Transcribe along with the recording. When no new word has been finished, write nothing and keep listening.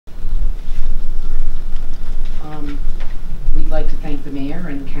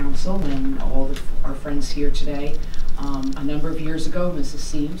council and all of our friends here today. A number of years ago, Mrs.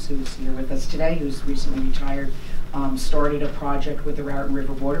 Seams, who's here with us today, who's recently retired, started a project with the Raritan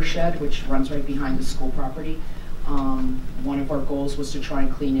River Watershed, which runs right behind the school property. One of our goals was to try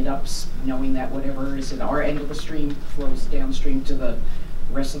and clean it up, knowing that whatever is at our end of the stream flows downstream to the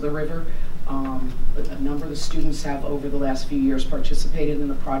rest of the river. But a number of the students have over the last few years participated in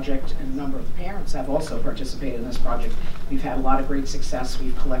the project, and a number of the parents have also participated in this project. We've had a lot of great success.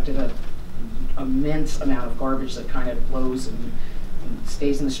 We've collected an immense amount of garbage that kind of flows and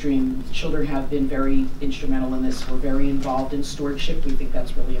stays in the stream. Children have been very instrumental in this. We're very involved in stewardship. We think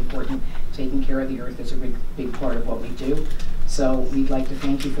that's really important. Taking care of the earth is a big part of what we do. So we'd like to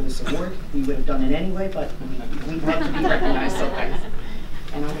thank you for this award. We would have done it anyway, but we'd love to be recognized. So thanks.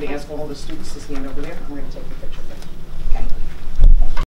 And I'm going to ask all the students to stand over there. I'm going to take a picture.